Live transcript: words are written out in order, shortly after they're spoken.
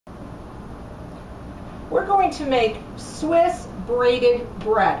We're going to make Swiss braided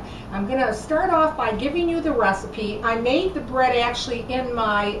bread. I'm going to start off by giving you the recipe. I made the bread actually in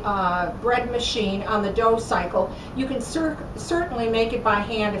my bread machine on the dough cycle. You can certainly make it by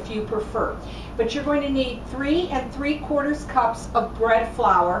hand if you prefer. But you're going to need 3 3/4 cups of bread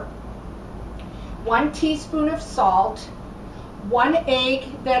flour, 1 teaspoon of salt, 1 egg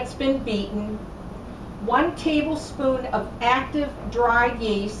that's been beaten, 1 tablespoon of active dry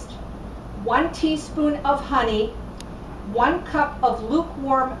yeast, 1 teaspoon of honey, 1 cup of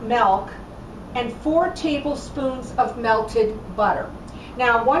lukewarm milk, and 4 tablespoons of melted butter.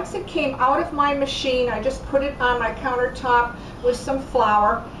 Now, once it came out of my machine, I just put it on my countertop with some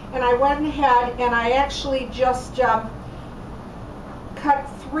flour, and I went ahead and I actually just cut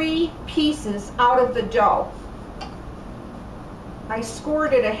 3 pieces out of the dough. I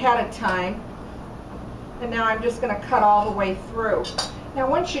scored it ahead of time, and now I'm just going to cut all the way through. Now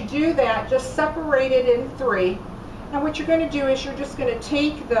once you do that, just separate it in 3. Now what you're going to do is you're just going to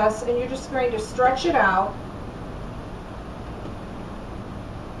take this and you're just going to stretch it out.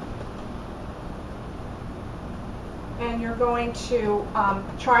 And you're going to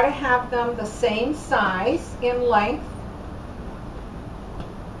try to have them the same size in length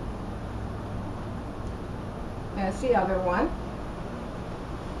as the other one.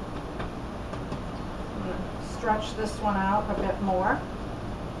 Stretch this one out a bit more.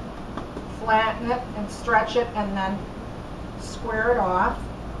 Flatten it and stretch it and then square it off.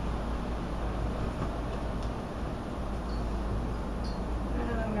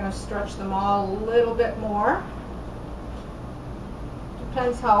 And I'm going to stretch them all a little bit more.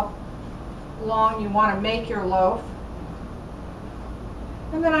 Depends how long you want to make your loaf.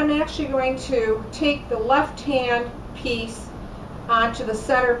 And then I'm actually going to take the left hand piece onto the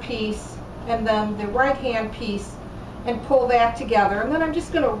center piece and then the right hand piece and pull that together, and then I'm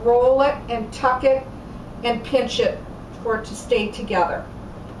just going to roll it and tuck it and pinch it for it to stay together.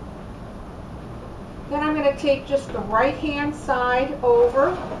 Then I'm going to take just the right hand side over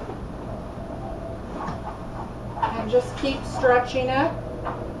and just keep stretching it,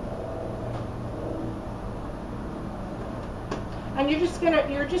 and you're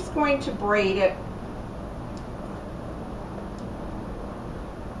just going to braid it.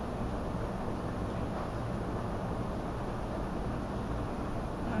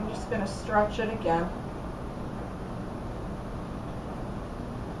 Going to stretch it again.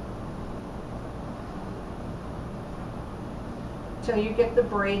 Till you get the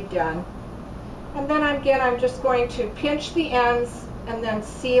braid done. And then again, I'm just going to pinch the ends and then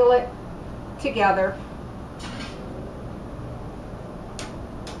seal it together.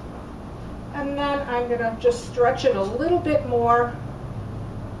 And then I'm going to just stretch it a little bit more,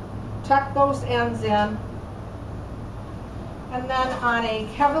 tuck those ends in. And then on a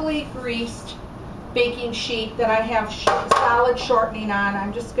heavily greased baking sheet that I have solid shortening on,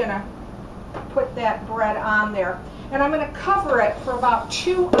 I'm just going to put that bread on there. And I'm going to cover it for about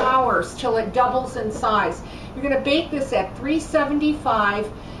 2 hours till it doubles in size. You're going to bake this at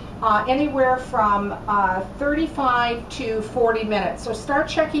 375, anywhere from 35 to 40 minutes. So start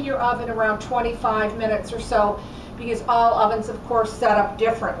checking your oven around 25 minutes or so, because all ovens, of course, set up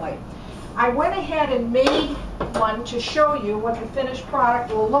differently. I went ahead and made one to show you what the finished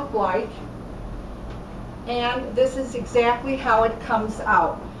product will look like, and this is exactly how it comes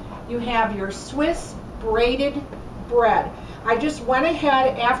out. You have your Swiss braided bread. I just went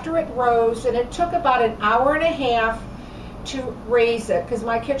ahead after it rose, and it took about an hour and a half to raise it because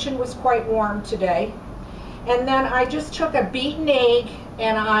my kitchen was quite warm today. And then I just took a beaten egg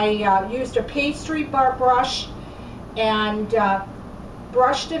and I used a pastry bar brush and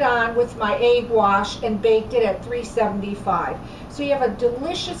brushed it on with my egg wash and baked it at 375. So you have a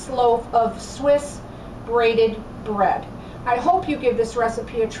delicious loaf of Swiss braided bread. I hope you give this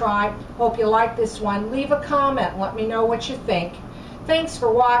recipe a try. Hope you like this one. Leave a comment. Let me know what you think. Thanks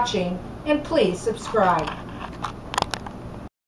for watching, and please subscribe.